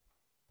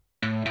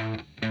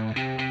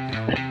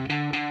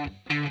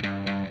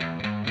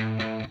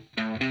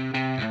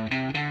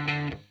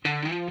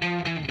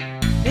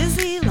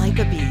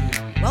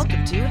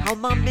to How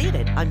Mom Made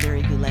It. I'm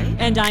Mary Goulet.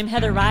 And I'm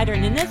Heather Ryder.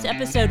 And in this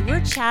episode,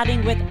 we're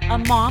chatting with a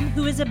mom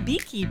who is a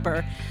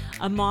beekeeper,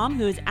 a mom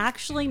who is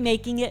actually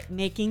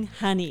making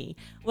honey.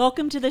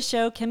 Welcome to the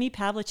show, Kimmy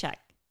Pavlicek.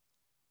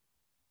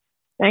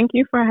 Thank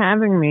you for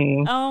having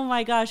me. Oh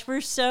my gosh,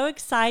 we're so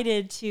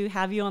excited to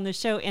have you on the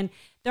show. And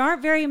there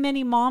aren't very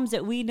many moms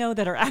that we know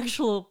that are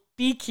actual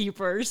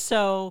beekeepers.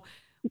 So,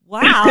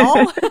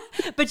 wow.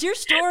 But your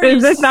story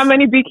There's not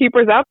many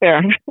beekeepers out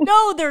there.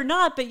 No, they're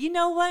not. But you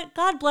know what?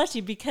 God bless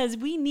you, because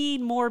we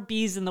need more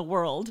bees in the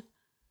world.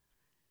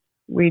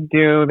 We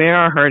do. They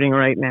are hurting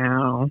right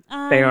now.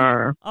 They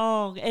are.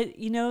 Oh,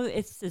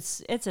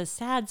 it's a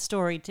sad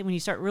story when you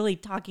start really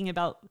talking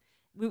about.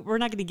 We're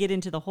not going to get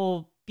into the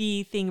whole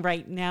bee thing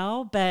right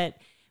now, but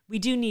we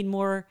do need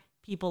more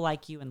people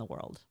like you in the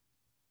world.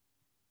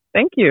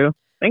 Thank you.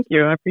 Thank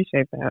you. I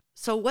appreciate that.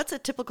 So what's a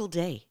typical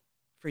day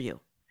for you?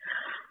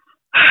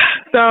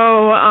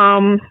 So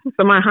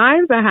my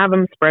hives, I have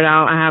them spread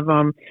out. I have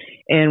them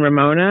in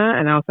Ramona,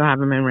 and I also have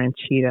them in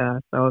Ranchita.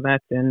 So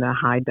that's in the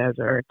high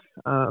desert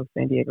of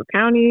San Diego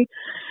County.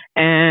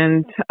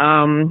 And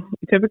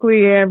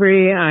typically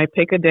I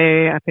pick a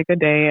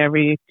day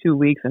every 2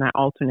 weeks, and I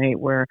alternate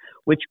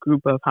which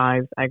group of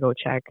hives I go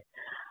check.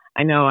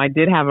 I know I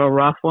did have a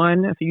rough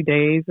one a few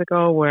days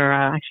ago where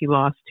I actually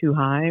lost 2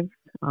 hives.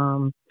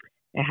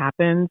 It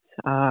happened.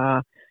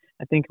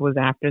 I think it was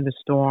after the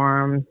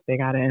storm. They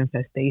got an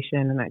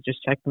infestation, and I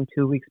just checked them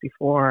 2 weeks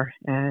before,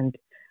 and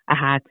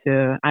I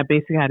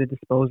basically had to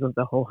dispose of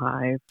the whole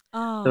hive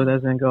so it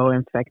doesn't go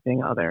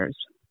infecting others.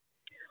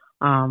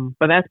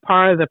 But that's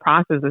part of the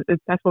process.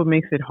 That's what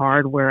makes it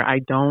hard, where I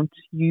don't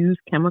use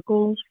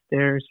chemicals.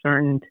 There's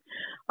certain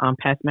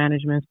pest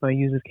management, but I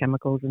use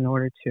chemicals in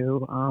order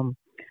to,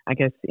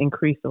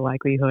 increase the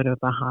likelihood of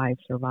the hive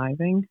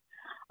surviving.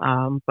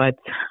 But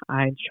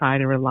I try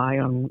to rely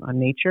on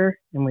nature,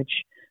 in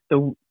which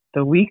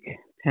the weak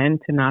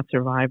tend to not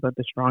survive, but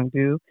the strong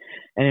do.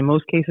 And in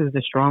most cases,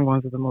 the strong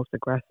ones are the most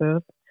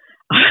aggressive.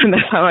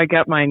 That's how I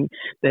got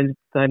the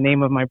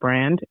name of my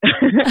brand.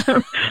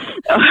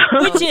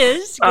 Which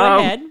is, go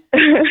ahead.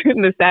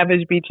 The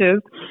Savage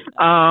Beaches.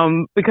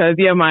 Because,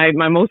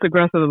 my most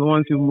aggressive are the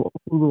ones who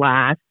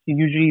last. You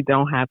usually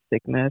don't have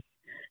sickness.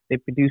 They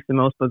produce the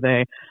most, but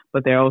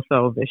they're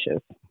also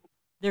vicious.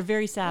 They're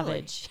very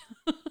savage.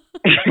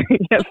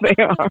 Yes, they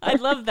are. I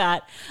love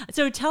that.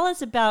 So tell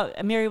us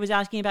about, Mary was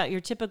asking about your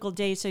typical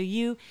day. So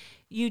you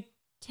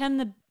tend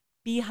the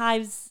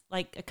beehives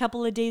like a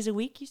couple of days a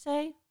week, you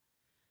say?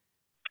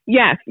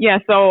 Yes. Yeah.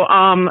 So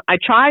I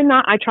try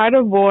to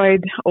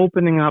avoid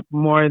opening up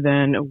more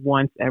than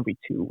once every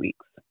 2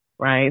 weeks,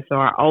 right? So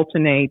I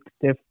alternate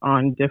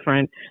on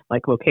different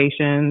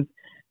locations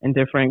and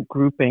different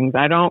groupings.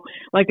 I don't,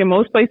 in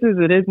most places,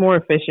 it is more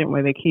efficient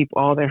where they keep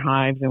all their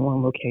hives in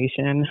one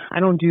location. I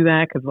don't do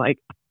that because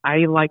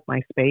I like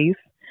my space.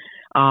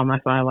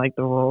 That's why I like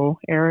the rural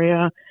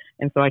area.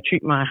 And so I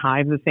treat my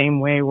hives the same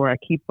way, where I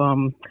keep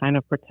them kind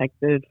of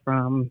protected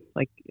from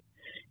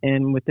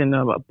within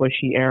a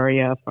bushy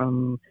area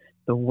from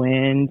the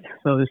wind,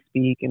 so to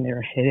speak, and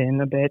they're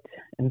hidden a bit.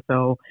 And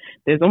so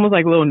there's almost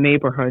like little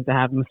neighborhoods that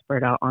have them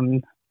spread out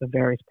on the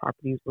various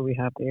properties where we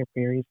have the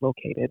apiaries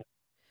located.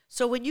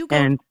 So when you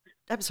go,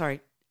 I'm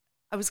sorry,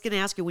 I was going to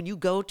ask you, when you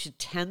go to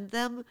tend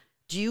them,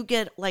 do you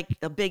get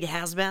a big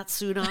hazmat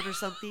suit on or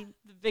something?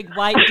 The big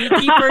white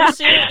beekeeper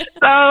suit?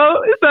 So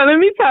let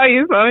me tell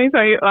you. And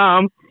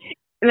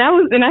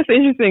that's the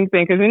interesting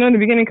thing, because in the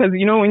beginning, because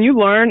when you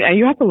learn, and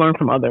you have to learn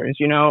from others,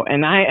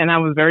 and I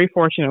was very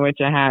fortunate,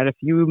 which I had a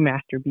few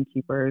master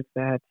beekeepers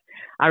that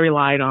I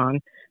relied on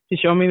to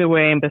show me the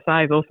way. And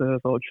besides, also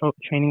those old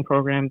training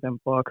programs and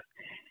books.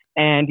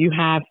 And you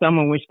have some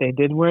in which they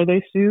did wear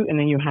their suit, and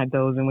then you had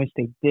those in which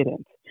they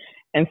didn't.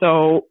 And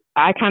so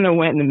I kind of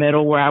went in the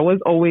middle, where I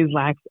was always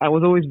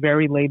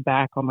very laid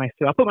back on my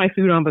suit. I put my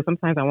suit on, but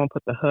sometimes I won't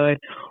put the hood,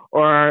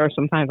 or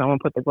sometimes I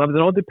won't put the gloves.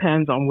 It all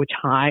depends on which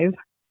hive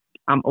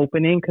I'm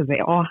opening, because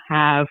they all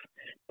have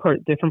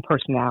different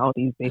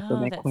personalities based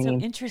on their queen.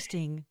 That's so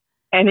interesting.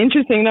 And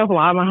interesting enough, a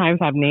lot of my hives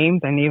have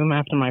names. I name them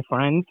after my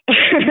friends.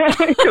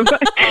 I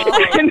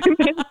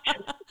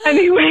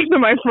name them after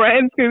my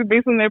friends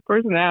based on their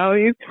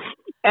personalities.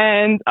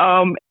 And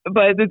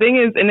but the thing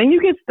is, and then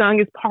you get stung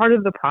as part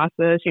of the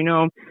process,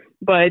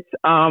 But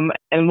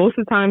and most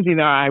of the times,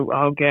 either I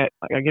get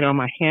on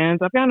my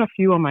hands. I've gotten a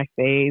few on my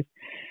face,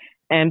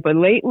 but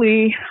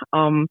lately,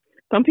 some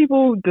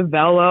people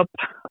develop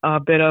a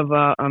bit of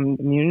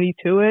immunity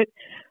to it,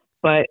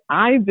 but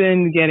I've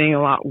been getting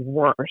a lot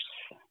worse.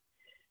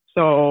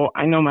 So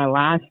I know my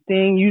last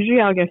sting, usually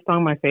I'll get stung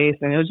on my face,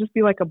 and it'll just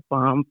be like a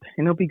bump,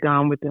 and it'll be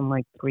gone within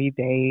 3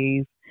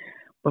 days.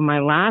 But my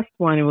last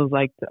one, it was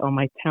on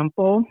my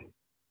temple.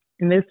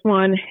 And this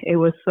one, it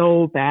was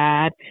so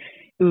bad.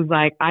 It was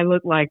I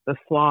looked like the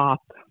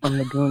sloth from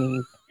the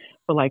Goonies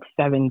for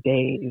 7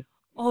 days.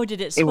 Oh, did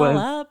it swell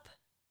up?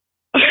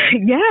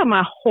 yeah,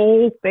 my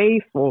whole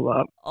face swelled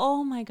up.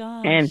 Oh my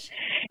gosh. And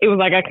it was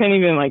like I couldn't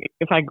even, like,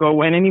 if I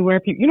go in anywhere,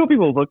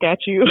 people look at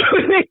you.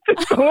 They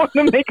just don't want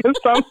to make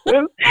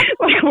assumptions,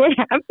 like what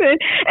happened.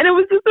 And it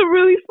was just a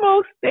really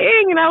small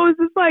sting, and I was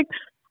just like,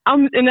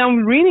 and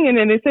I'm reading it,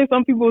 and they say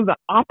some people is the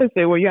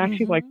opposite, where you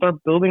actually like start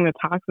building the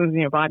toxins in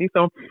your body.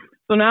 So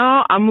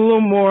now I'm a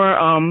little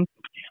more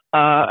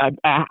I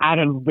add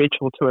a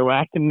ritual to it where I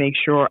have to make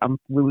sure I'm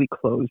really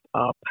closed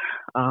up.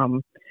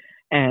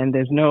 And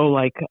there's no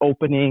like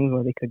openings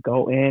where they could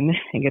go in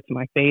and get to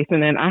my face.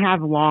 And then I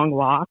have long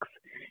locks.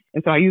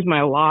 And so I use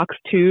my locks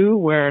too,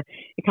 where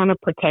it kind of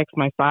protects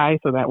my thighs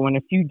so that when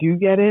if you do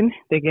get in,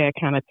 they get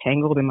kind of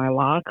tangled in my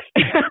locks.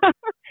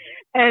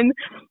 and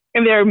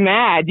they're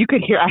mad.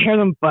 I hear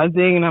them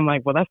buzzing, and I'm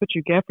like, well, that's what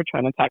you get for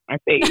trying to attack my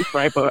face,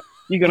 right? But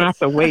you're going to have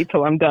to wait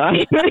till I'm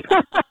done.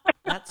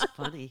 That's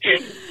funny.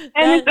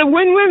 And it's a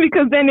win-win,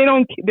 because then they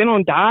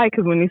don't die,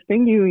 because when they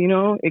sting you,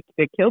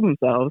 they kill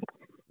themselves.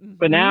 Mm-hmm.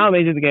 But now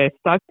they just get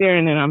stuck there,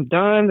 and then I'm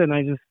done. Then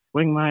I just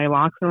swing my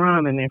locks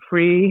around, and they're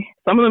free.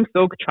 Some of them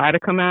still try to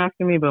come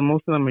after me, but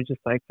most of them are just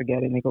like,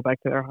 forget it, and they go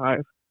back to their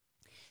hive.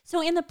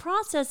 So in the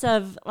process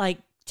of like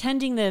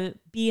tending the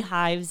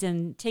beehives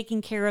and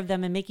taking care of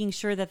them and making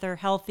sure that they're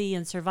healthy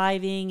and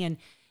surviving,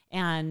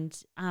 and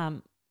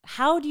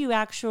how do you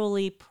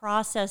actually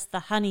process the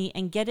honey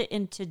and get it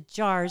into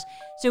jars?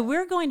 So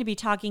we're going to be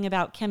talking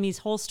about Kemi's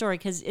whole story,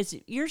 because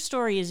your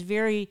story is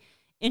very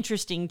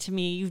interesting to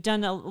me. You've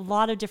done a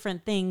lot of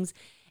different things,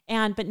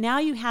 but now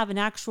you have an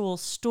actual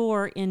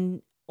store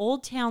in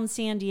Old Town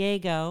San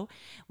Diego,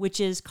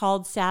 which is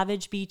called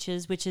Savage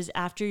Beaches, which is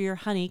after your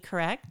honey,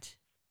 correct?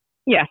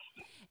 Yes.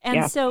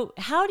 And so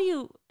how do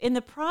you, in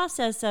the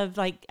process of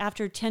like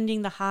after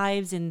tending the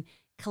hives and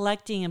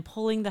collecting and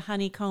pulling the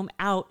honeycomb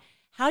out,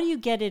 how do you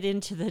get it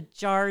into the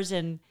jars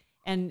and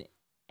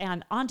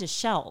onto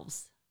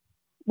shelves?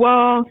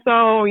 Well,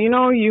 so you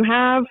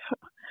have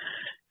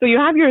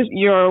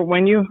your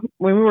when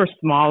we were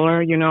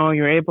smaller,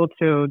 you're able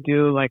to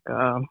do like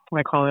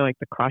I call it like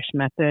the crush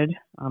method,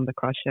 the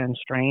crush and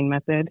strain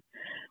method,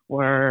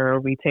 where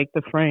we take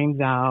the frames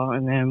out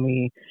and then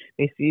we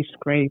basically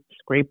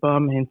scrape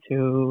them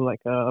into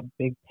like a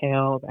big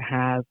pail that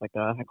has like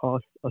I call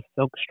it a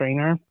silk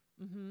strainer.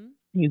 Mm-hmm.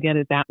 You get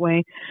it that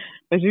way.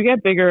 As you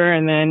get bigger,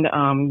 and then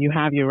you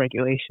have your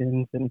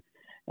regulations and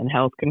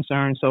health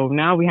concerns. So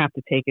now we have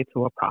to take it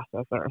to a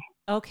processor.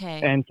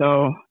 Okay. And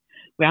so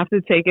we have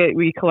to take it.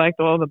 We collect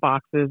all the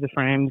boxes, the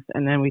frames,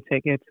 and then we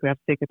have to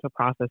take it to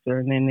a processor.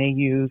 And then they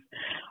use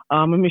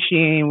a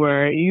machine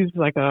where it uses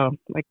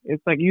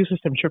uses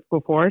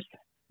centrifugal force.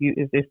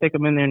 They stick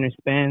them in there and it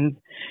spins.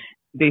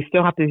 You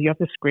have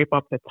to scrape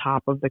up the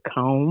top of the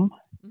comb,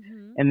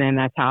 mm-hmm. and then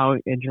that's how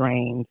it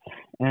drains.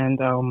 And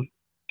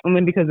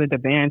then because of the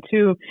demand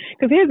too,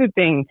 because here's the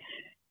thing,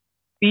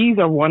 bees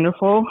are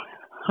wonderful.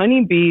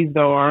 Honeybees,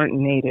 though, aren't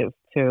native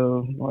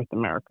to North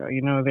America.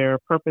 Their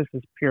purpose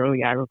is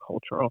purely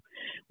agricultural.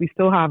 We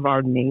still have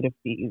our native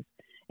bees,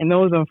 and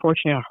those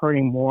unfortunately are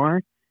hurting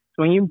more.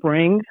 So when you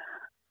bring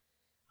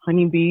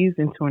honeybees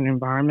into an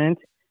environment,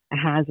 it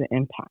has an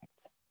impact.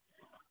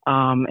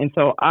 And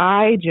so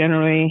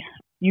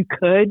you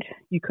could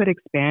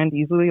expand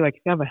easily. Like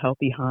if you have a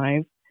healthy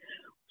hive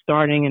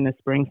starting in the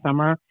spring,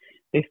 summer,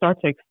 they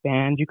start to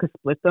expand. You could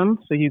split them.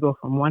 So you go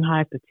from one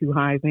hive to two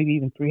hives, maybe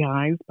even three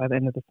hives by the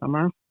end of the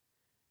summer.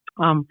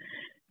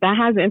 That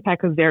has an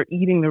impact because they're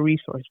eating the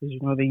resources.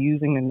 They're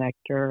using the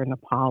nectar and the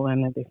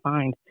pollen that they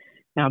find.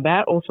 Now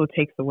that also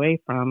takes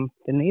away from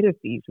the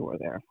native bees who are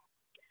there.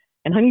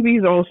 And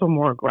honeybees are also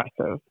more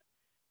aggressive.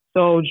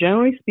 So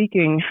generally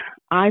speaking,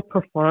 I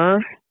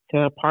prefer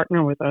to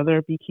partner with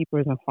other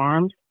beekeepers and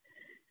farms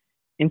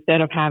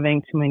instead of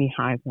having too many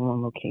hives in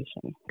one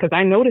location. Because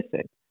I notice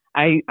it.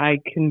 I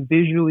can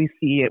visually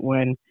see it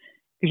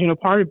because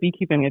part of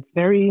beekeeping, it's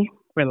very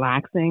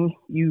relaxing.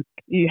 You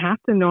have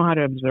to know how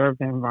to observe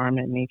the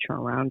environment, nature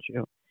around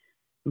you.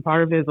 And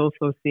part of it is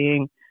also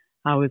seeing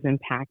how it's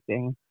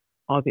impacting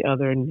all the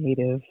other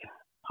native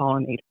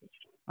pollinators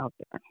out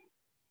there.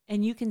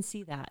 And you can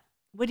see that.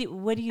 What do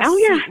you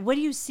see? Yeah. What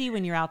do you see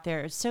when you're out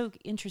there? It's so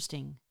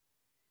interesting.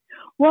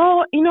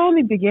 Well, in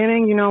the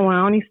beginning, when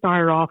I only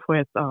started off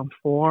with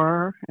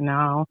 4, and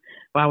now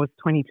I was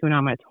 22, now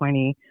I'm at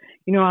 20.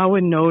 I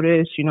would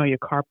notice, your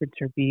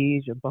carpenter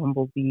bees, your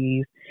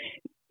bumblebees.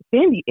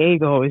 San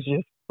Diego is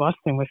just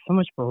busting with so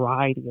much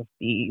variety of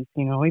bees.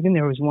 Even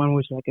there was one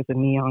which it's a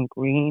neon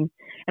green,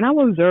 and I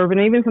will observe, and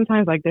even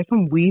sometimes there's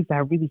some weeds that I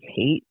really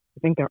hate. I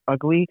think they're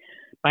ugly,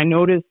 but I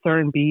noticed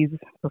certain bees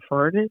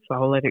preferred it, so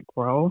I'll let it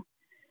grow.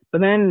 But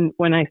then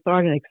when I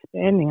started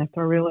expanding, I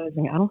started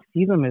realizing I don't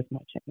see them as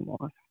much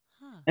anymore.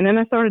 And then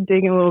I started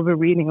digging a little bit,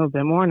 reading a little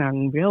bit more, and I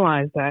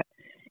realized that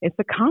it's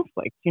a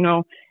conflict,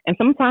 and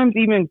sometimes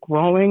even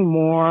growing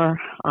more,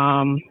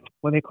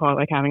 what they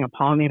call it, having a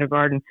pollinator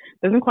garden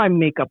doesn't quite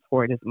make up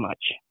for it as much.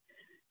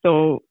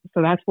 So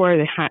that's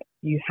where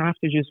you have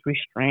to just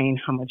restrain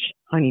how much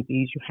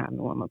honeybees you have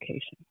in one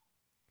location.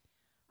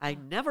 I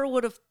never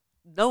would have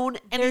known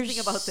anything There's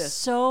about this.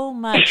 so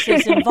much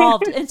that's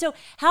involved. And so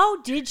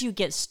how did you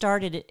get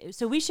started?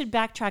 So we should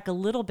backtrack a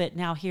little bit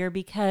now here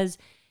because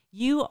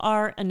you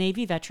are a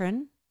Navy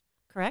veteran,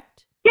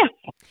 correct? Yes.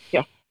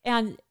 Yes.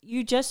 And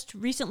you just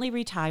recently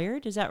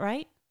retired, is that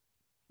right?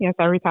 Yes,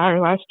 I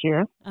retired last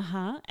year.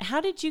 Uh-huh.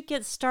 How did you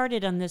get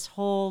started on this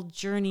whole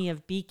journey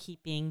of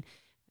beekeeping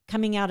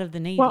coming out of the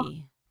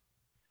Navy?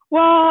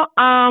 Well,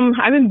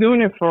 I've been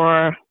doing it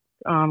for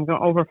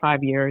over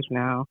 5 years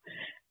now.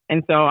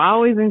 And so I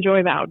always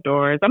enjoy the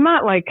outdoors. I'm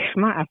not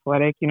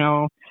athletic, you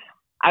know.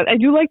 I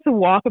do like to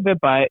walk a bit,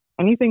 but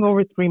anything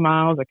over 3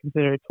 miles, I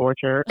consider it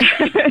torture.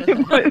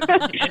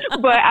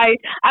 but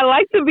I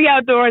like to be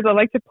outdoors. I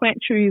like to plant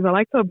trees. I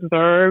like to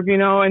observe, you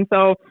know. And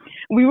so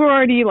there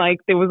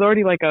was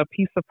already like a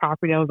piece of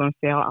property that was on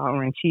sale out in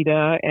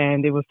Ranchita,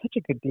 and it was such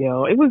a good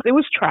deal. It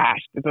was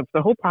trashed.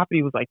 The whole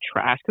property was like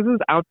trash because it was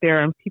out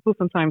there, and people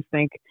sometimes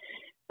think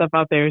stuff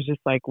out there is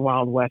just like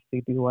Wild West.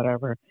 They do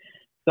whatever.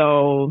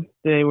 So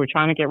they were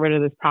trying to get rid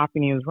of this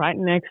property. It was right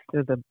next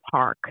to the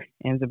park,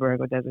 Anza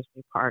Borrego Desert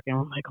State Park. And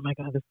we're like, oh my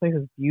God, this place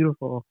is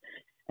beautiful.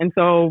 And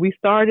so we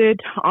started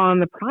on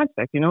the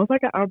project. You know, it's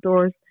like an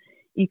outdoors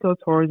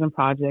ecotourism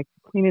project,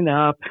 cleaning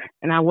up.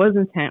 And I was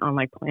intent on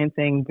like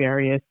planting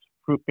various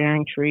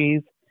fruit-bearing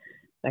trees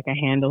that can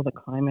handle the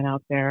climate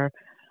out there.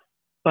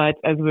 But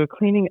as we were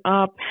cleaning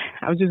up,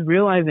 I was just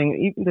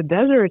realizing even the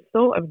desert is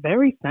still a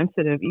very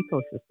sensitive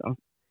ecosystem,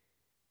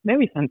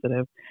 very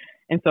sensitive.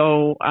 And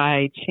so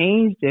I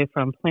changed it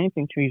from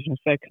planting trees,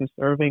 instead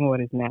conserving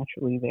what is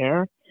naturally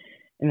there,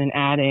 and then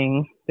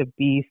adding the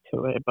bees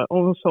to it, but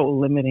also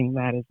limiting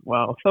that as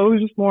well. So it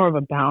was just more of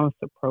a balanced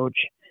approach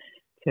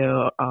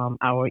to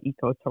our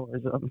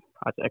ecotourism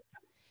project.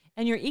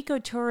 And your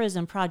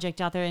ecotourism project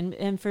out there,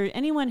 and for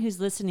anyone who's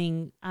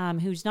listening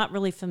who's not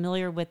really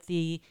familiar with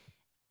the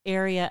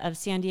area of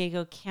San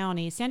Diego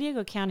County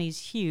is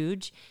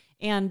huge.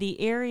 And the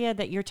area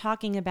that you're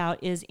talking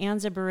about is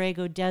Anza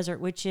Borrego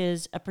Desert, which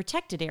is a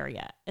protected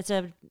area. It's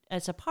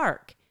a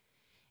park,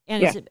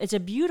 and it's a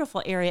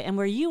beautiful area. And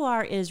where you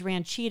are is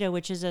Ranchita,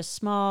 which is a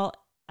small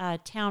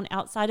town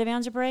outside of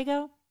Anza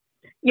Borrego.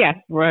 Yes,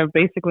 we're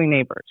basically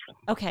neighbors.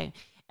 Okay,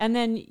 and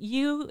then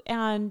you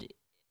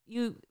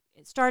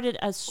started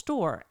a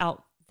store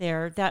out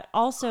there that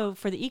also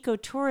for the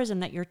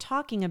ecotourism that you're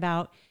talking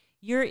about.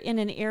 You're in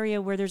an area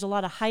where there's a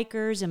lot of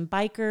hikers and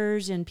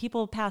bikers and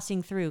people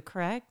passing through,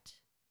 correct?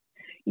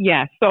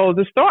 Yeah. So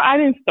the store, I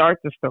didn't start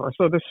the store.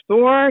 So the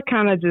store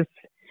kind of just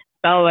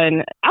fell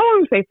in, I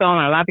wouldn't say fell in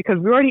our lap because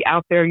we're already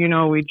out there. You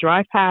know, we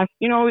drive past,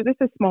 you know, this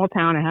is a small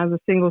town. It has a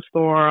single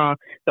store,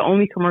 the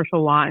only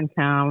commercial lot in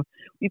town.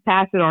 We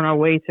pass it on our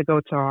way to go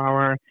to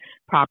our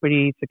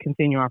property to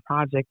continue our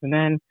project. And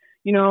then,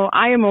 you know,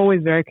 I am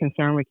always very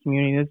concerned with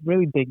community. It's a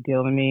really big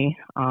deal to me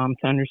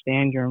to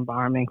understand your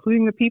environment,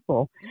 including the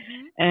people.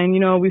 Mm-hmm. And, you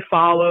know,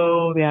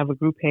 they have a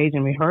group page,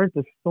 and we heard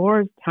the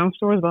town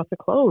store is about to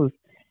close.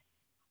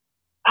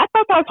 I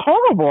thought that was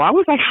horrible. I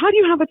was like, how do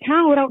you have a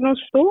town without no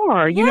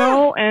store, you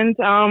know? And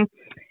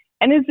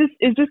it's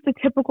just the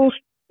typical,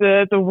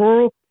 the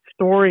rural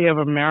story of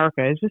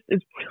America.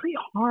 It's really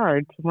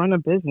hard to run a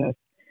business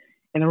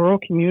in a rural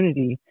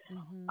community.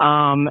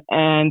 Mm-hmm.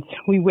 And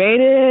we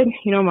waited,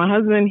 you know, my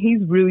husband, he's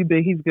really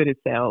big. He's good at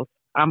sales.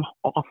 I'm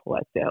awful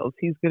at sales.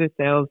 He's good at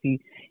sales. He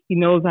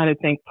knows how to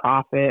think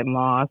profit and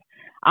loss.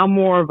 I'm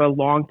more of a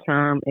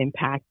long-term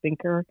impact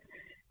thinker.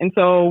 And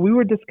so we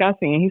were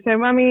discussing,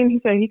 and he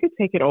said he could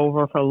take it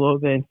over for a little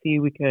bit and see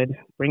if we could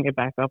bring it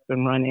back up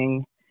and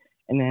running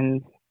and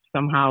then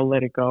somehow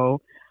let it go.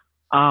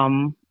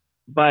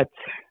 But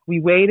we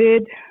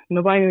waited.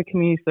 Nobody in the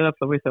community stood up,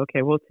 so we said,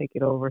 okay, we'll take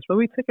it over. So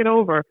we took it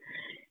over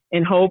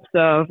in hopes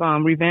of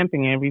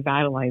revamping it,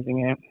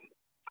 revitalizing it.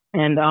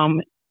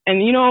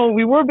 And you know,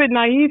 we were a bit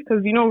naive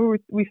because, you know,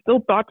 we still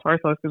thought to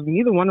ourselves, because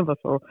neither one of us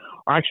are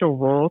actual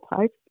rural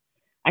types.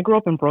 I grew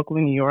up in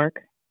Brooklyn, New York.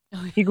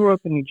 He grew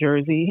up in New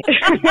Jersey.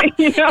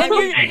 You know?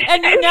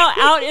 and you're now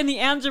out in the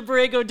Anza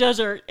Borrego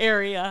Desert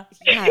area.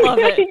 I love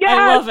it. Yes.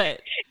 I love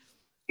it.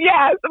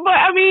 Yes, but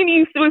I mean,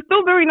 it was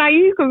still very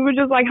naive because we're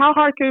just like, how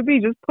hard could it be?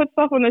 Just put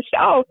stuff on the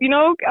shelf, you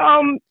know?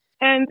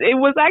 And it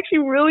was actually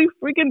really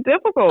freaking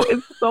difficult.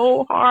 It's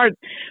so hard.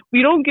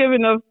 We don't give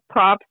enough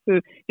props to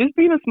just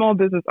being a small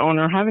business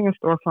owner. Having a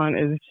storefront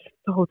is just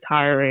so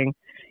tiring.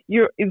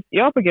 You're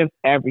up against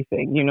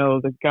everything, you know,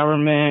 the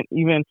government,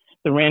 even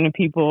the random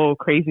people,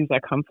 crazies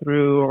that come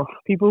through, or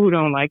people who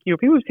don't like you.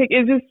 People take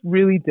it's just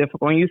really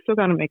difficult, and you still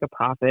got to make a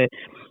profit.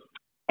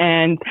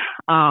 And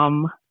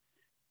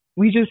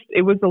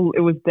it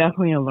was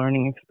definitely a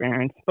learning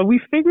experience, but we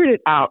figured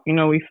it out. You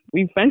know, we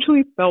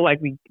eventually felt like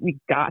we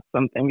got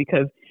something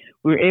because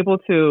we were able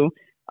to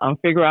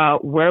figure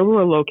out where we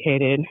were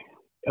located,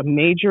 a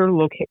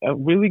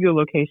really good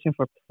location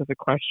for Pacific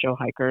Crest Trail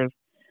hikers,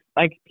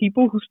 like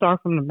people who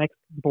start from the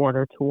Mexican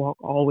border to walk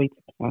all the way to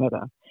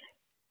Canada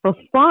for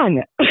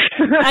fun.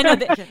 I know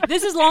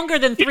this is longer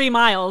than 3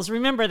 miles.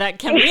 Remember that,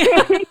 Kimmy?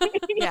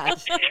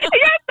 Yes,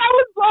 that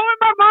was blowing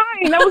my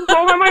mind.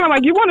 I'm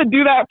like, you want to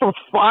do that for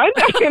fun?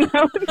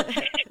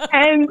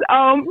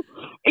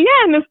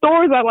 And the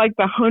store is at like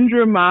the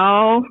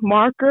 100-mile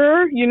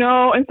marker,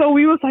 and so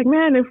we was like,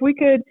 man, if we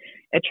could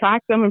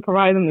attract them and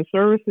provide them the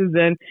services,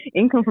 then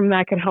income from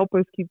that could help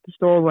us keep the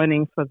store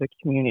running for the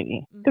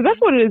community. Because that's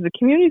what it is. The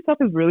community stuff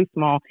is really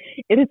small.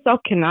 It itself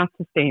cannot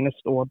sustain a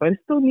store, but it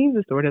still needs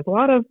a store. There's a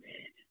lot of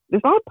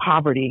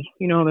poverty.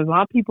 There's a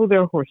lot of people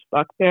there who are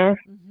stuck there.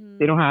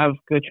 They don't have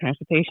good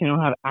transportation. They don't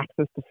have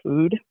access to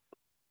food.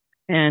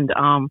 And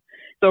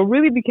so it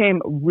really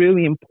became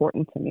really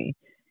important to me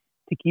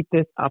to keep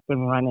this up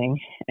and running.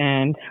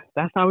 And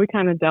that's how we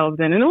kind of delved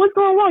in. And it was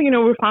going well.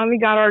 We finally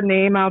got our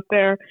name out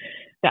there.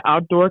 The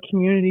outdoor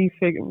community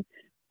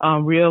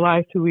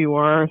realized who we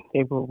were.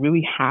 They were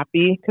really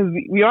happy because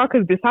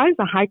because besides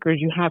the hikers,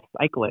 you have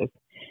cyclists.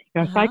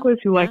 You have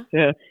cyclists who like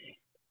to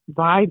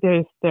ride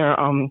their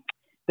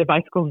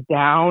bicycles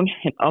down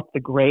and up the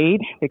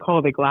grade. They call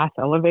it the glass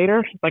elevator.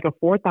 It's like a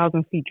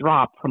 4,000 feet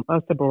drop from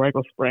us to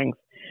Borrego Springs.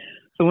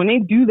 So when they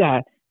do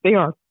that, they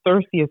are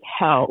thirsty as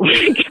hell.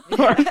 And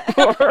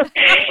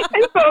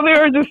so they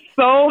were just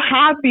so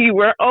happy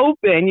we're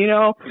open,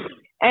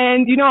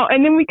 And,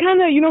 and then we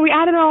kind of, we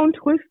added our own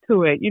twist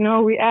to it.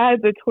 We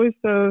add the twist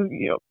of,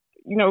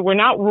 we're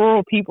not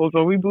rural people,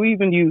 so we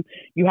believe in you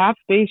have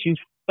space, you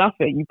stuff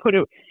it, you put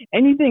it,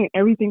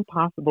 everything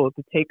possible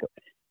to take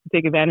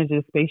advantage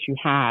of the space you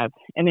have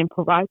and then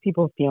provide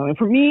people a feeling.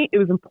 For me, it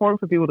was important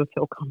for people to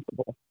feel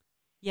comfortable.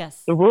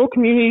 Yes. The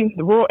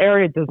rural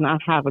area does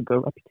not have a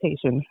good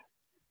reputation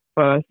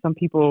for some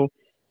people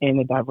in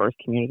a diverse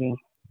community.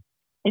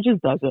 It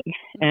just doesn't.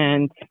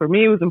 And for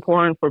me, it was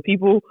important for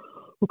people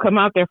who come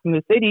out there from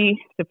the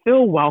city to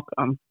feel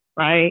welcome,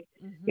 right?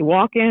 They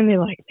walk in, they're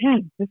like,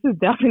 man, this is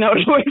definitely not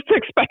what I was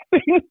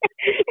expecting,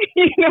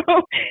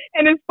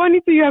 And it's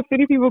funny too, you have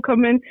city people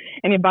come in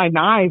and they buy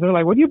knives. They're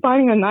like, what are you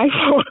buying a knife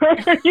for?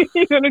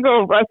 You're going to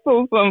go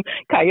wrestle some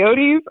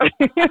coyotes?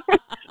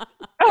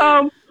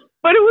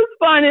 But it was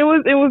fun. It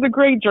was a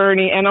great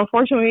journey. And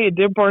unfortunately, it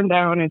did burn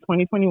down in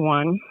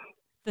 2021.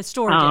 The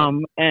store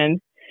did. And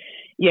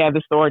yeah,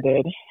 the store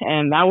did.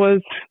 And that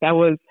was,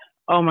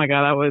 oh my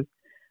God, that was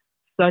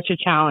such a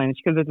challenge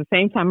because at the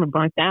same time it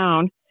burnt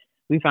down,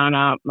 we found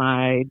out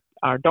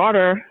our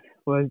daughter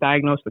was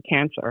diagnosed with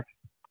cancer.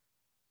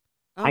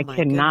 Oh, I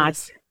cannot.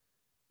 Goodness.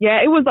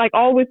 Yeah, it was like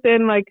all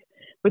within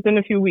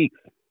a few weeks.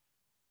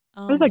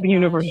 Oh, it was like the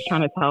universe was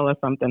trying to tell us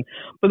something.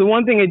 But the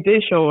one thing it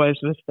did show us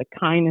was the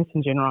kindness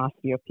and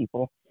generosity of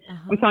people.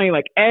 I'm telling you,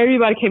 like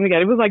everybody came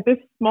together. It was like this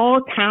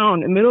small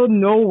town in the middle of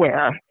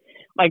nowhere,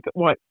 like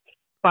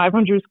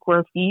 500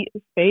 square feet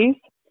of space,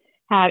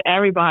 had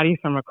everybody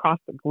from across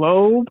the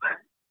globe,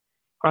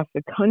 across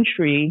the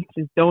country,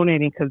 just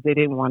donating because they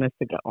didn't want us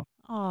to go.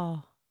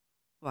 Oh,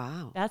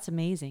 wow. That's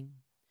amazing.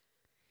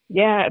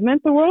 Yeah, it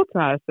meant the world to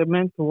us.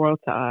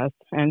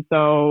 And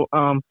so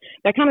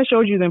that kind of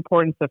shows you the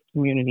importance of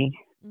community.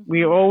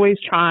 We always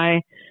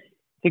try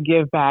to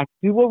give back,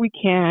 do what we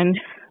can,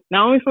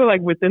 not only for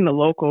within the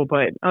local,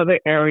 but other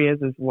areas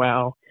as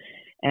well.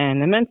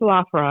 And it meant a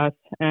lot for us.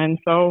 And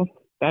so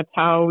that's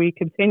how we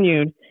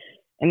continued.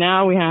 And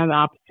now we have the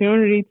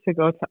opportunity to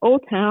go to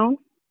Old Town.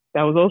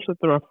 That was also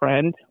through a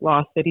friend,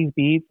 Lost Cities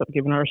Beads. I'm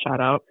giving her a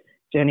shout out.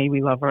 Jenny,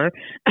 we love her.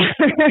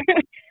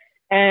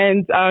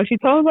 And she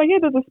told us, yeah,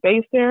 there's a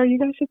space there. You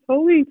guys should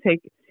totally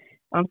take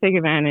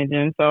advantage.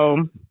 And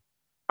so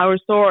our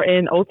store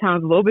in Old Town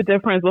is a little bit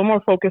different. It's a little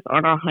more focused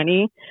on our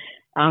honey.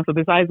 So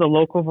besides the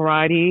local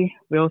variety,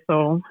 we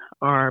also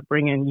are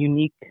bringing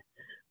unique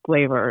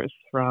flavors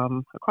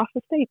from across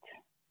the state.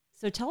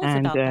 So tell us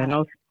about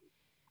that.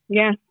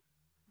 Yeah.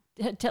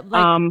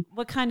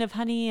 What kind of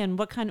honey and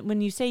when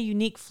you say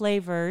unique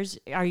flavors,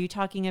 are you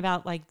talking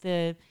about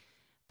the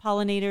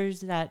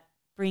pollinators that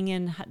bring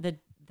in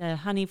the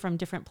honey from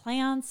different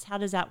plants? How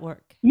does that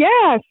work?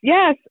 Yes.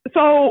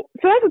 So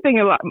that's the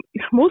thing.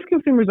 Most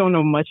consumers don't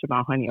know much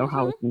about honey or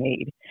how it's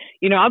made.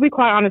 I'll be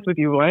quite honest with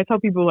you. When I tell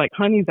people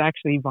honey is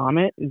actually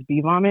vomit, is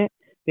bee vomit,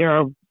 they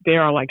are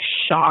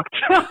shocked.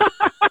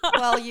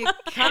 Well, you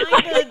kind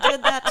of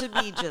did that to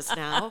me just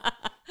now.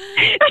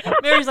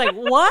 Mary's like,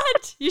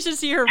 what? You should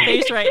see her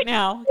face right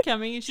now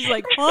coming. She's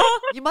like, huh?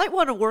 You might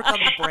want to work on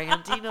the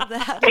branding of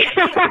that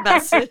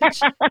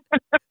message.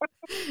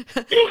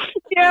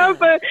 Yeah,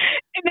 but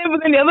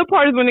then the other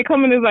part is when they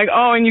come in, it's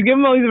and you give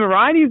them all these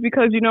varieties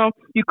because,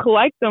 you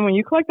collect them. When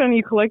you collect them,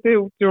 you collect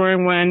it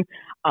during when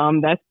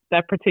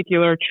that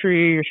particular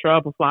tree or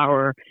shrub or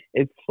flower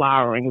is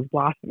flowering, is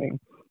blossoming.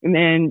 And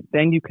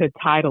then you could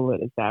title it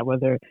as that,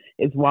 whether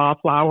it's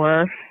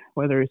wildflower,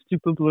 whether it's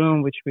super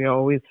bloom, which we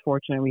always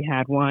fortunate we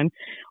had one,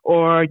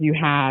 or you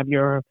have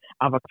your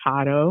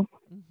avocado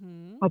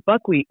or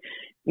buckwheat.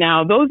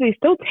 Now they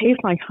still taste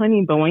like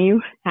honey, but when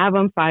you have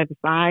them side to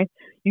side,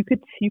 you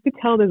could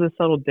tell there's a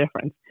subtle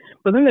difference.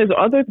 But then there's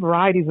other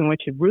varieties in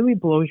which it really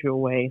blows you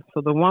away.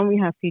 So the one we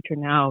have featured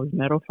now is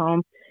Meadow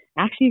Foam.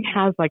 Actually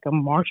has a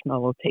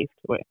marshmallow taste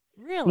to it.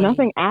 Really?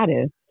 Nothing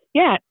added.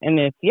 Yeah,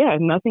 and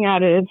nothing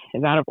added.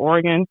 It's out of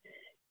Oregon,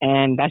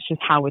 and that's just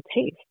how it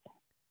tastes.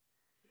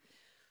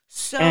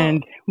 So,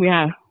 and we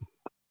have.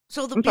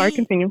 So I'm sorry,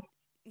 continue.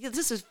 Yeah,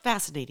 this is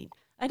fascinating.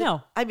 I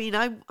know. I mean,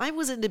 I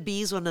was into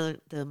bees when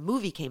the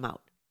movie came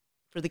out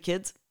for the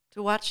kids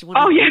to watch.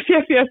 Oh, yes.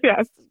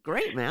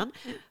 Great, man.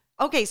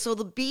 Okay, so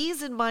the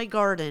bees in my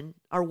garden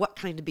are what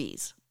kind of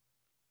bees?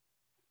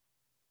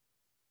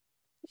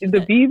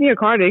 The bees in your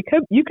garden,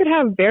 you could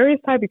have various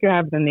types. You could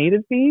have the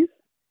native bees.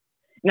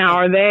 Now,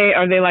 are they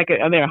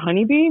a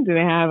honeybee?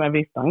 Have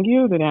they stung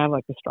you? Do they have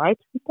like the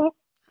stripes and stuff?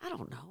 I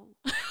don't know.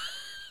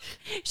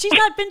 She's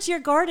not been to your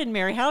garden,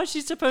 Mary. How is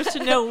she supposed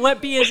to know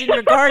what bee is in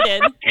your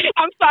garden?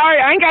 I'm sorry,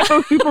 I ain't got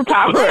those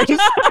superpowers.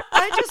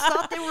 I just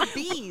thought they were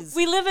bees.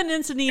 We live in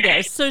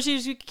Encinitas, so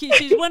she's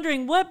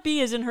wondering what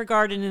bee is in her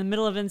garden in the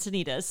middle of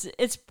Encinitas.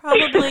 It's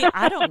probably,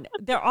 I don't know.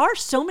 There are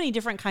so many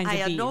different kinds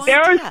of bees.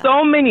 There are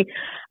so many.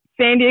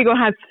 San Diego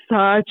has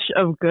such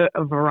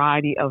a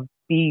variety of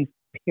bees,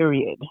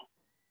 period.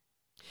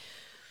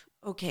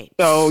 Okay.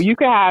 So you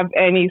could have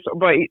any,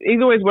 but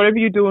either way, whatever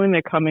you're doing,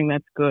 they're coming,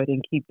 that's good,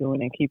 and keep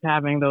doing it. Keep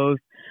having those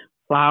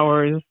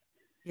flowers,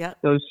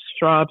 those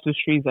shrubs, those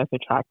trees that's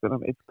attracting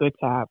them. It's good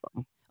to have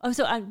them. Oh,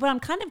 so what I'm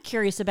kind of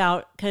curious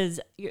about,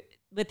 because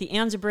with the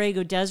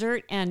Anza-Borrego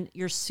Desert and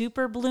your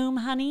super bloom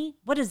honey,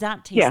 what does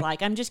that taste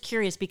like? I'm just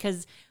curious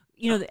because,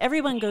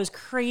 everyone goes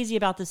crazy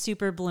about the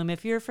super bloom.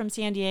 If you're from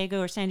San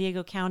Diego or San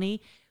Diego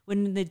County,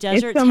 when the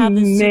deserts have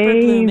the super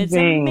bloom, it's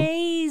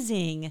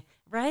amazing.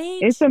 Right?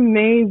 It's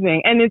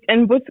amazing.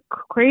 And what's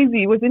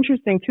crazy, what's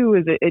interesting too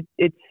is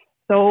it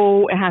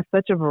has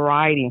such a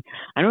variety.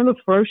 I know the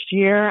first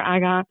year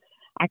I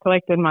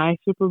collected my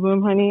super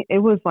bloom honey, it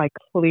was like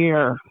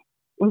clear.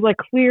 It was like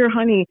clear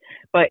honey,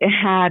 but it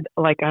had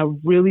like a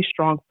really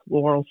strong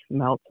floral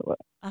smell to it.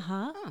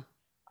 Uh-huh.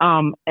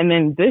 And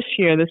then this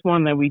year, this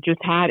one that we just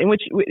had, in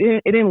which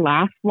it didn't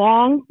last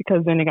long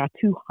because then it got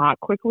too hot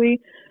quickly.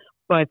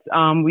 But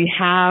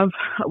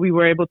we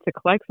were able to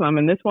collect some,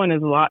 and this one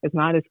is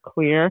not as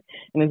clear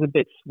and is a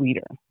bit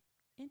sweeter.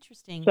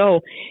 Interesting.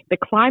 So the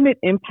climate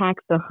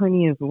impacts the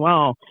honey as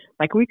well.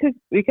 Like we could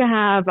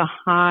have a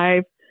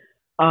hive,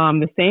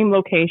 the same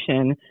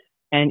location,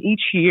 and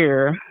each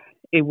year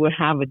it would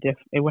have a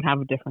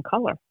different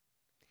color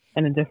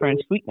and a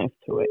different sweetness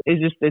to it.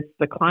 It's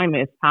the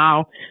climate, it's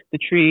how the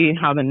tree,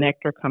 how the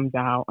nectar comes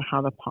out,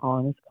 how the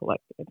pollen is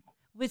collected.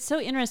 It's so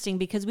interesting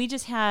because we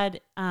just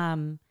had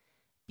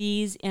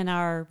bees in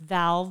our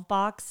valve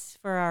box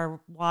for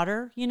our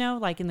water,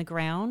 like in the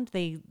ground.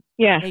 They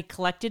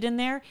collected in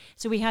there.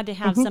 So we had to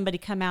have somebody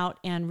come out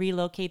and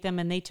relocate them,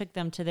 and they took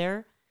them to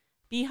their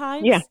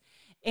beehives. Yeah.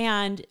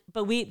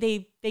 But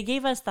they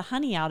gave us the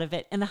honey out of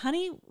it. And the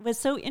honey was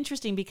so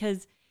interesting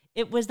because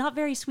it was not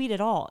very sweet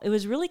at all. It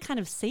was really kind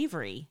of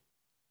savory.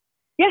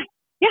 Yeah.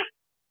 Yeah.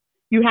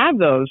 You have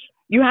those.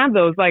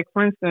 Like,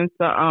 for instance,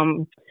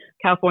 the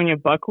California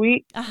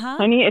buckwheat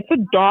honey. It's a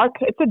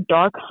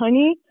dark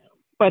honey,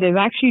 but it's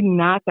actually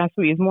not that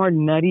sweet. It's more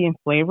nutty in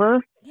flavor.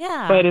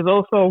 Yeah. But it's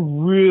also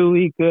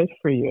really good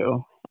for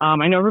you.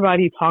 I know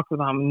everybody talks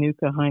about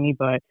Manuka honey,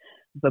 but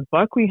the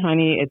buckwheat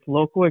honey, it's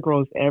local. It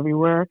grows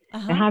everywhere. It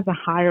has a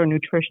higher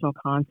nutritional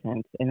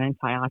content and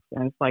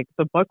antioxidants. Like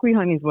the buckwheat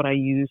honey is what I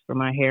use for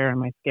my hair and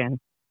my skin.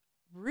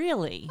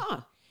 Really? Huh.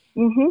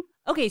 Mm-hmm.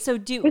 Okay, so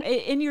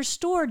in your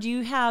store, do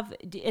you have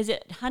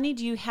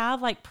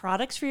like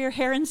products for your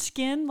hair and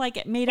skin,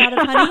 like made out of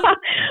honey?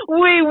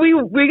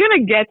 We're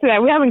gonna get to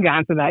that. We haven't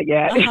gotten to that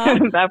yet,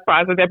 that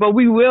process yet, but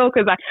we will,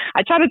 because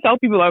I try to tell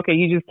people, okay,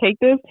 you just take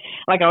this.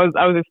 Like I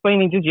was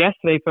explaining just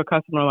yesterday to a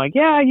customer, like,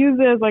 yeah, I use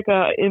it as like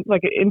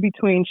an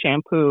in-between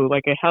shampoo.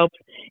 Like it helps,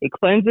 it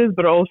cleanses,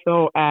 but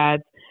also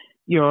adds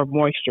your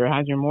moisture,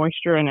 adds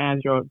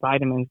your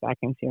vitamins back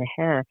into your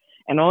hair.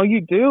 And all you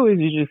do is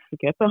you just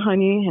get the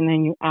honey and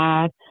then you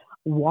add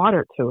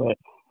water to it.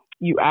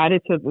 You add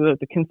it to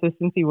the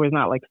consistency where it's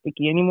not like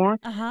sticky anymore.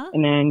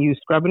 And then you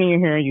scrub it in your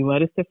hair, you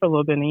let it sit for a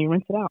little bit, and then you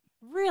rinse it out.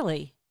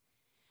 Really?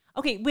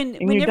 Okay,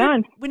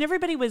 when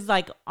everybody was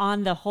like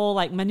on the whole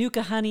like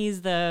Manuka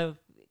honey's the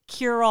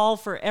cure-all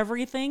for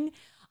everything,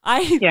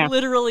 I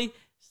literally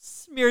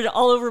smeared it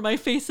all over my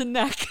face and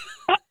neck.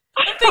 I'm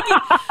thinking,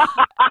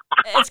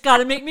 it's got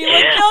to make me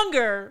look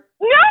younger.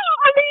 No,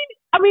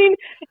 I mean,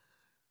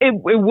 it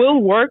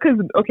will work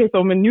because,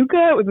 so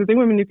Manuka, the thing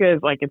with Manuka is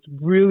like it's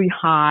really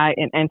high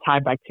in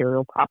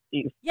antibacterial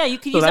properties. Yeah, you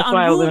can use it on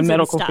wounds in the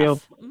medical field.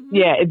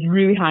 Yeah, it's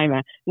really high in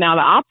that. Now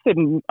the opposite,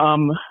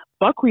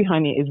 buckwheat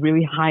honey is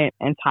really high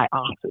in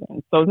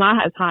antioxidants. So it's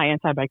not as high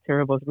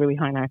antibacterial, but it's really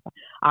high in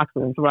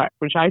antioxidants,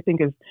 which I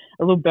think is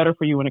a little better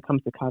for you when it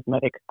comes to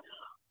cosmetic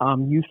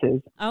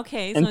uses.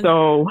 Okay, and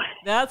so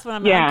that's what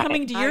I'm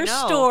coming to your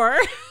store.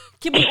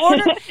 Can we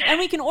order? And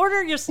we can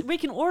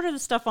order the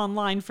stuff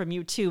online from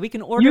you too. We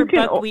can order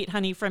buckwheat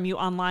honey from you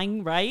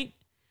online, right?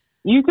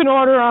 You can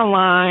order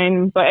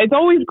online, but it's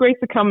always great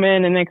to come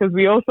in, and then because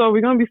we're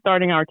going to be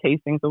starting our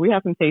tasting, so we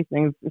have some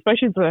tastings,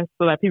 especially so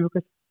that people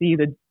can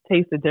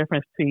taste the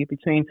difference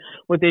between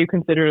what they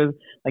consider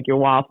like your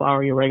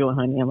wildflower, your regular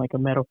honey, and like a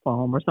meadow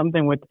foam or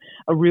something with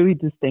a really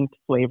distinct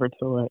flavor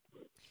to it.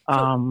 So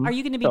are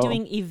you going to be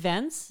doing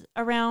events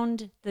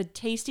around the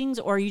tastings,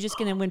 or are you just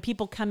going to, when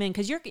people come in,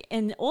 because you're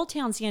in Old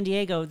Town San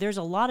Diego, there's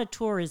a lot of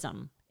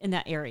tourism in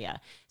that area.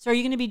 So are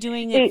you going to be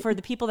doing it for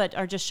the people that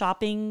are just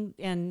shopping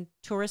and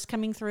tourists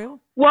coming through?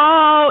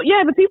 Well,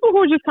 yeah, the people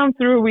who just come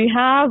through,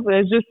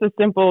 it's just a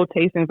simple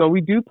tasting. So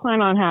we do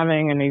plan on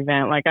having an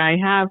event. Like I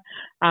have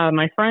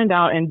my friend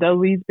out in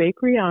Dudley's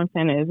Bakery out in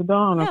Santa Isabel.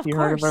 I don't know if you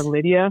heard of her,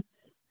 Lydia.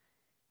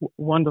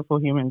 Wonderful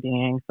human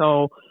being.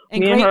 So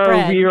me and her,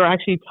 bread. We were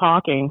actually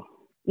talking.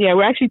 Yeah,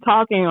 we're actually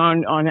talking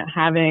on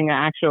having an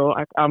actual,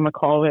 I'm going to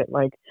call it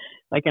like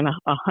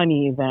a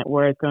honey event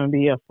where it's going to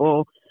be a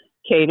full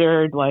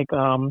catered, like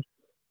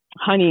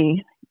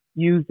honey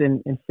used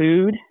in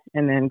food,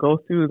 and then go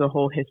through the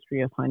whole history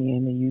of honey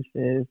and the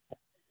uses.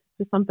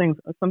 Just something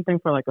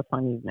for like a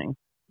fun evening.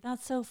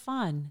 That's so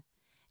fun.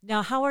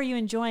 Now, how are you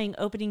enjoying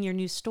opening your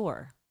new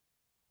store?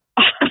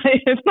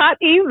 It's not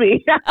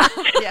easy. Yeah.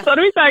 So let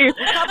me tell you.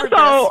 It's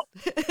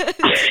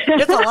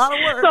a lot of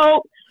work.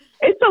 So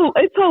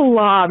it's a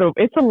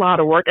lot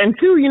of work. And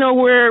two,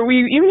 where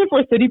even if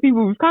we're city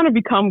people, we've kind of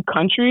become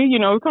country. We've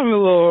become a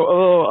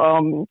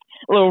little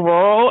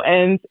rural.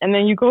 And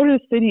then you go to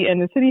the city,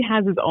 and the city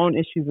has its own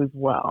issues as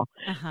well,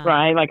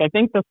 right? Like I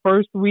think the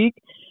first week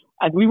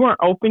we weren't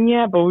open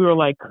yet, but we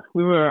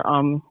were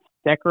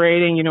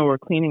decorating. We're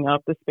cleaning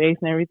up the space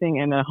and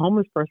everything. And a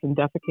homeless person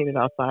defecated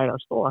outside our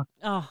store.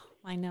 Oh.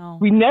 I know.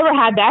 We never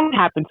had that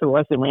happen to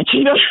us in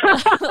Ranchita.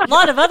 A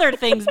lot of other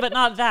things, but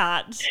not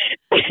that.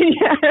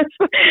 Yes,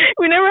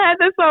 we never had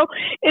that. So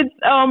it's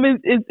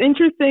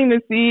interesting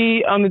to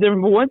see the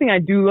different. But one thing I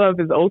do love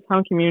is the Old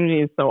Town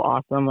community is so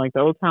awesome. Like the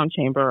Old Town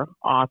Chamber,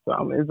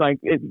 awesome. It's like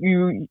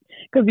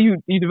because you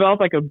develop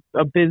like a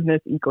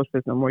business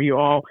ecosystem where you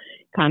all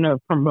kind of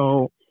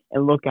promote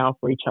and look out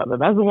for each other.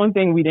 That's the one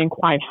thing we didn't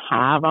quite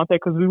have out there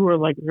because we were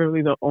like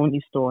really the only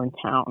store in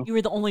town. You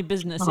were the only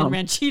business in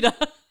Ranchita.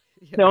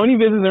 The only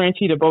business in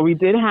Ranchita, but we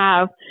did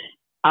have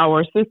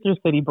our sister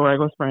city,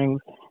 Borrego Springs.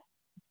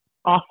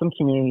 Awesome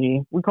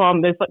community. We call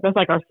them, that's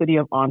like our city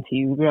of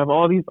aunties. We have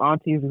all these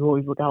aunties who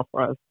always look out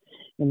for us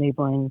in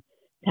neighboring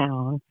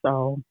town.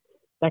 So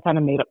that kind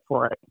of made up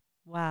for it.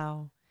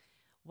 Wow.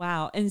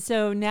 And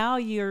so now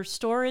your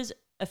store is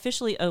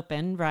officially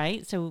open,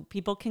 right? So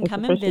people can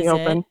come and visit.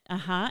 Open.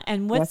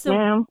 And what's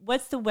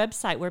the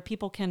website where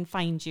people can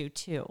find you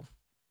too?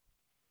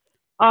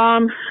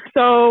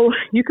 So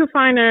you can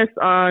find us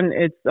on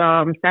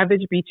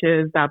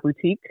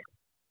savagebeaches.boutique.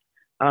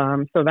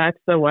 So that's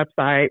the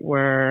website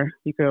where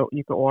you could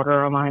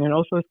order online, and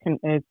also it's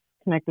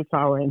connected to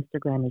our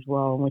Instagram as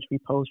well, in which we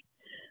post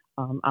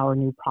our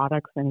new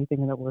products,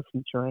 anything that we're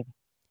featuring.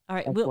 All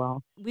right,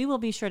 we will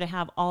be sure to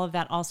have all of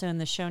that also in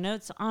the show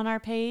notes on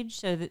our page,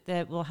 so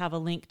that we'll have a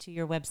link to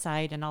your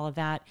website and all of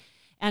that.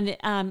 And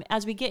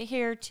as we get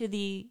here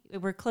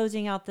we're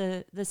closing out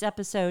this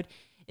episode.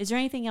 Is there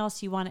anything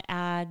else you want to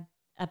add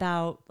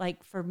about,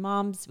 like, for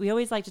moms? We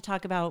always like to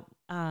talk about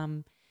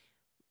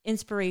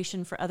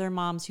inspiration for other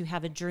moms who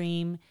have a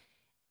dream.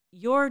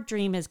 Your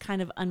dream has kind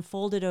of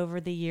unfolded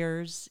over the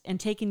years and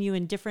taken you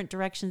in different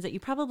directions that you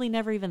probably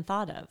never even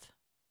thought of.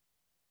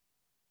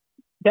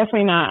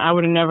 Definitely not. I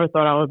would have never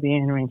thought I would be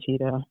in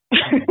Ranchita.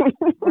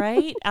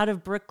 Right? Out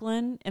of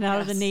Brooklyn and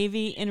out of the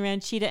Navy in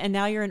Ranchita, and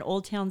now you're in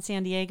Old Town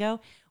San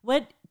Diego.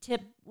 What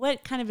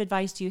kind of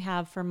advice do you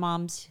have for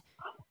moms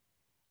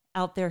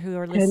out there who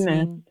are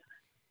listening?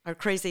 Are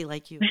crazy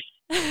like you?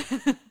 So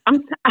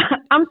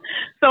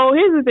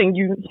here's the thing: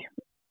 you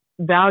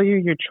value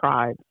your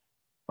tribe,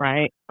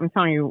 right? I'm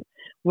telling you,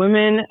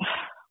 women,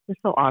 they're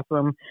so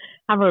awesome.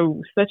 Have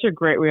such a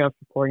great way of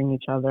supporting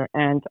each other.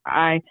 And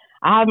I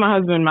have my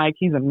husband Mike;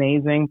 he's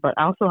amazing. But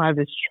I also have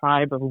this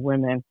tribe of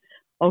women,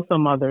 also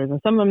mothers,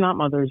 and some of them not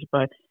mothers,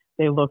 but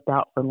they looked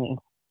out for me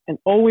and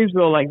always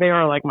will. Like they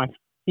are like my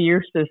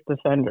fiercest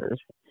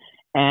defenders.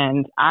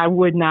 And I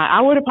would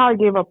have probably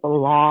gave up a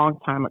long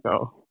time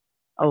ago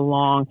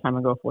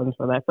for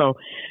that. So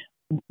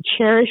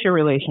cherish your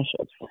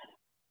relationships.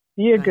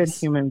 Be a good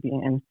human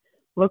being.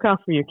 Look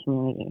out for your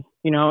community.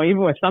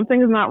 Even if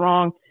something is not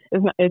wrong,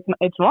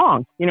 it's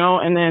wrong,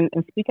 and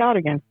speak out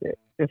against it.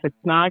 If it's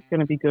not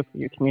going to be good for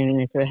your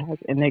community, if it has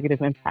a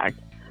negative impact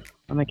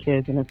on the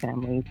kids and the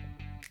families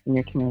in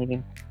your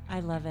community.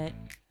 I love it.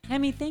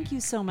 Kemi, thank you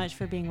so much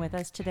for being with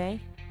us today.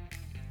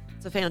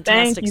 It's a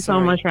fantastic Thank you so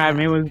much for having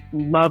me. It was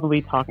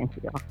lovely talking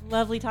to you.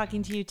 Lovely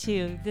talking to you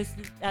too.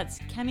 That's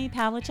Kemi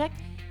Pavlicek,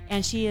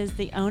 and she is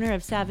the owner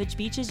of Savage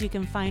Beaches. You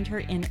can find her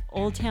in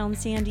Old Town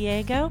San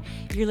Diego.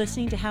 You're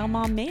listening to How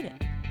Mom Made It.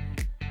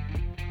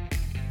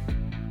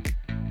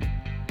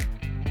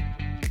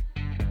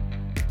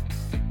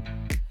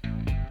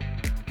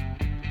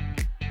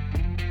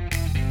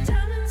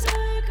 Diamonds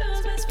are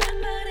girls best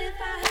friend, but if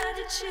I had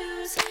to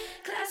choose,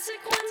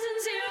 classic ones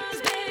and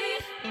zeros, baby.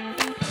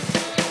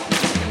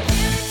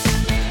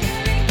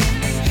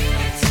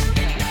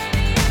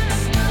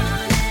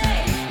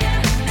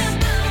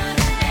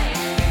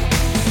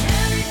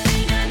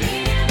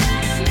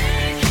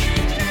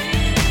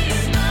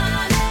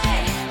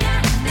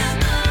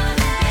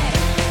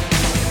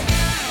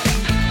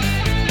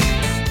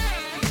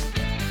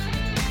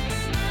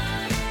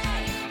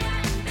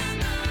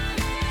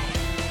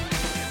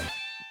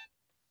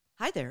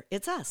 Hi, Hi there,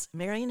 it's us,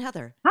 Mary and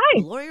Heather.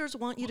 Hi. The lawyers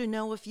want you to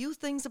know a few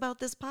things about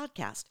this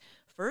podcast.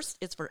 First,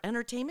 it's for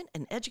entertainment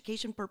and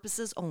education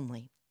purposes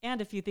only.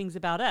 And a few things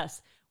about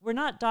us. We're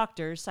not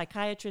doctors,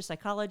 psychiatrists,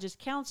 psychologists,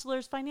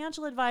 counselors,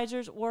 financial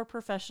advisors, or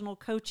professional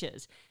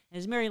coaches.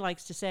 As Mary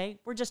likes to say,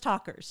 we're just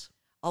talkers.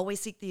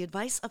 Always seek the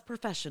advice of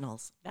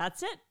professionals.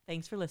 That's it.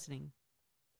 Thanks for listening.